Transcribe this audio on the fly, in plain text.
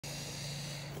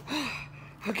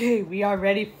Okay, we are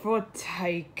ready for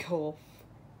takeoff.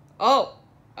 Oh,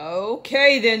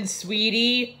 okay then,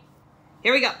 sweetie.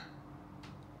 Here we go.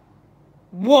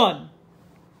 1,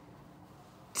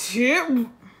 2.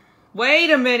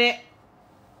 Wait a minute.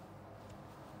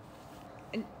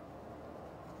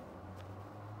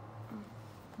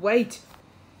 Wait.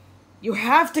 You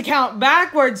have to count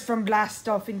backwards from blast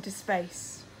off into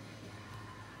space.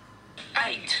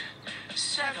 8,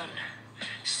 7,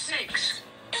 6,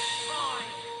 5,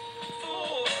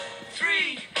 4,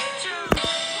 3, 2,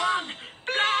 1,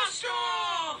 blast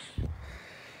off!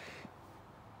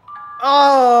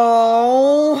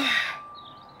 Oh.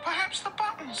 Perhaps the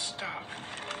button's stuck.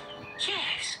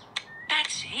 Yes,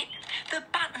 that's it. The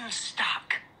button's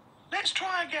stuck. Let's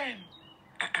try again.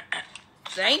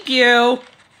 Thank you.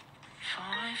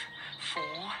 5, 4,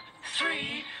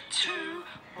 3, 2,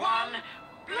 1,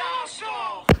 blast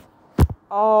off!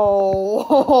 Oh.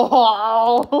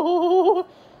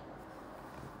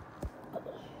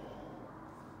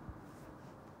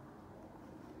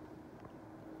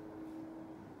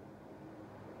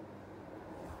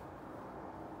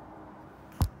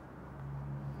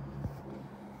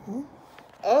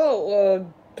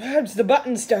 Oh, perhaps the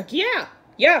button's stuck. Yeah,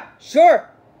 sure.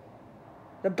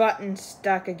 The button's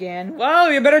stuck again. Whoa,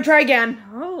 you better try again.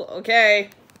 Oh, okay.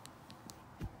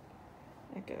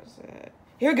 That goes,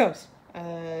 here it goes.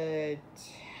 10,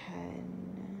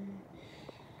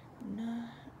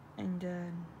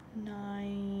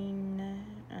 9,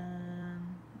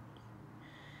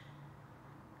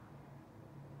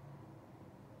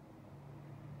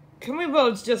 Can we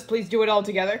both just please do it all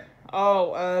together?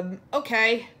 Oh,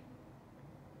 okay.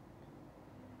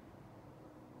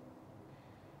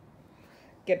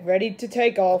 Get ready to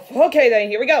take off. Okay then,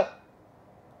 here we go.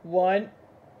 1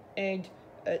 and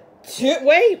 2.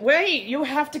 Wait, you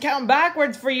have to count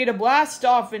backwards for you to blast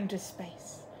off into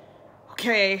space.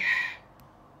 Okay.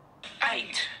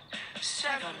 8,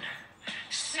 7,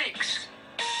 6,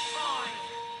 5,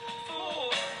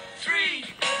 4, 3, 2,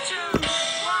 1,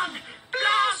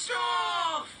 blast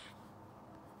off!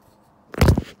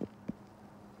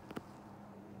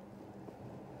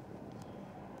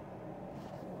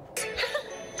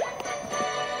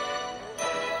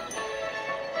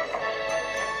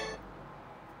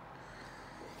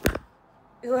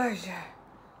 Elijah,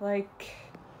 like,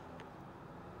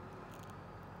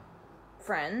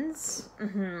 friends?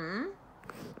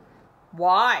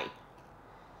 Why?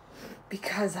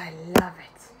 Because I love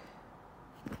it.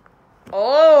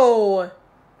 Oh!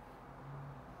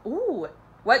 Ooh,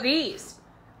 what these?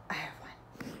 I have one.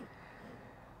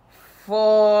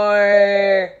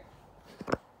 4.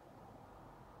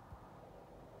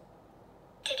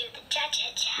 To do the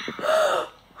cha-cha-cha.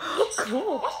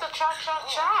 Cool. What's the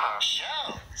cha-cha-cha?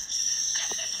 Show.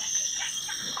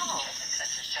 Oh.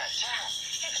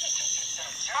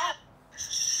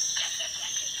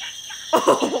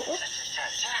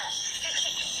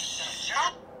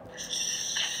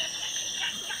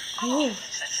 Oh. Oh.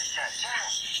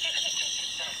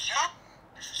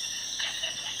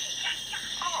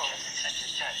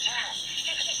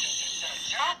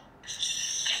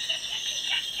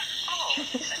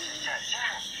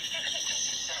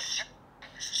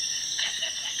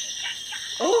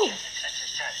 Oh.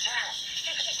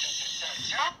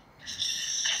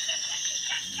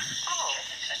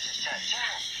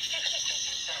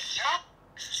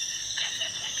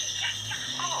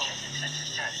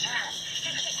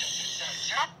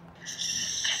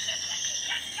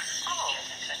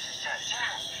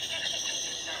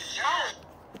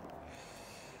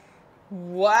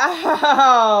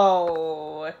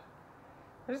 Wow.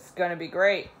 This is gonna be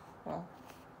great. Well,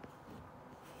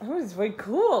 that was way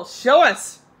cool. Show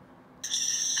us.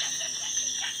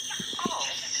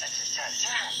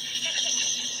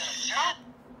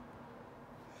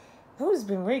 That was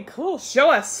been way cool.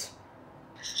 Show us.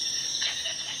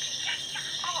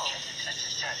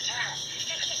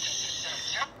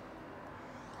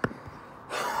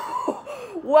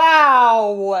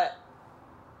 Wow.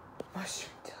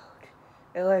 Mushroom Toad.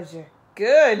 Elijah.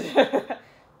 Good.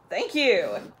 Thank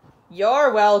you.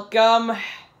 You're welcome.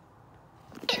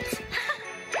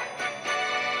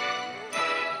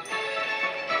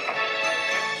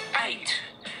 8,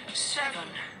 7,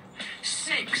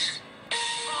 6,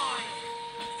 5,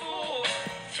 4,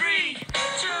 3, 2,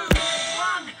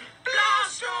 1,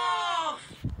 blast off!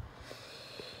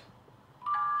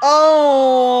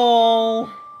 Oh.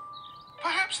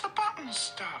 Perhaps the button's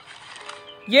stuck.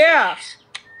 Yeah.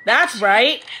 That's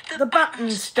right. The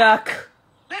button's stuck.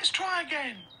 Let's try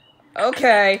again.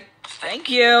 Okay. Thank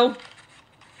you.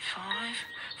 5,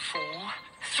 4,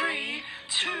 3,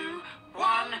 2,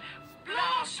 1,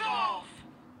 blast off!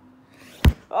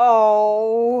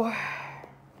 Oh.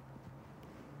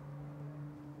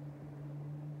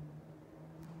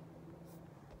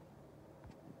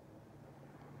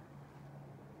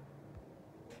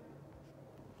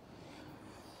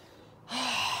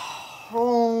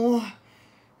 Oh.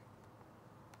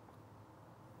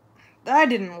 That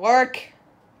didn't work.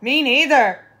 Me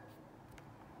neither.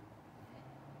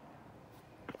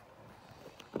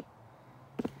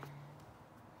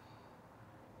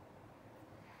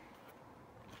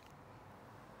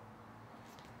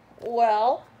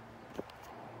 Well,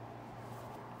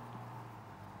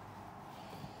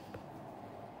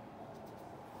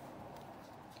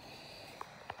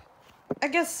 I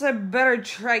guess I better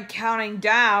try counting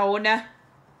down.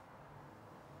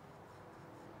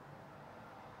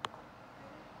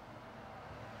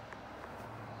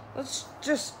 Let's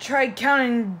just try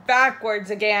counting backwards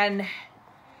again.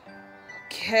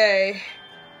 Okay.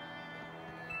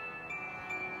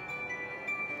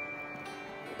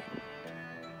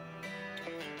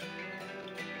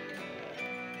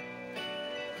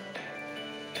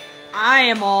 I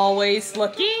am always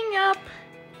looking up.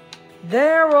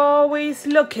 They're always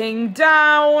looking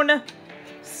down.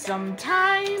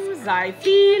 Sometimes I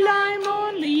feel I'm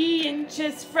only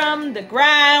inches from the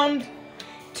ground.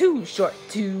 Too short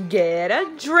to get a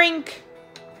drink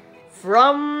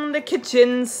from the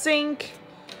kitchen sink.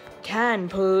 Can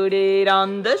put it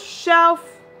on the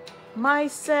shelf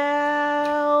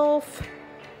myself.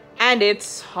 And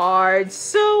it's hard,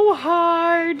 so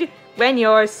hard, when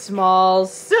you're small,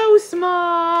 so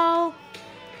small.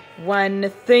 One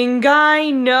thing I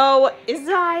know is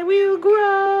I will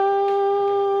grow.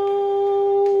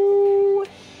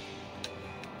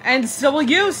 And so will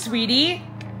you, sweetie.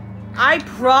 I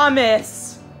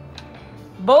promise.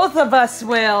 Both of us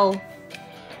will.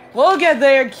 We'll get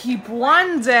there, keep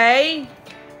one day.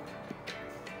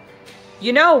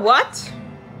 You know what?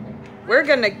 We're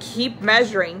gonna keep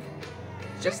measuring.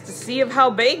 Just to see of how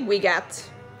big we get.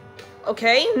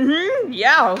 Okay?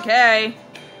 Yeah, okay.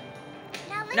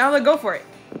 Now let's go for it.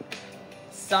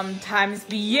 Sometimes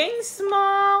being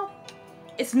small,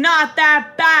 it's not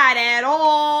that bad at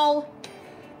all.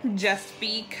 Just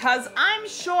because I'm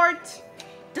short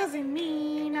doesn't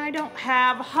mean I don't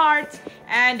have heart.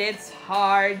 And it's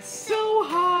hard, so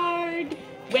hard,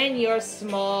 when you're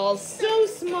small, so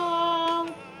small.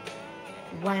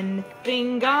 One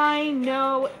thing I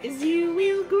know is you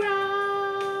will grow.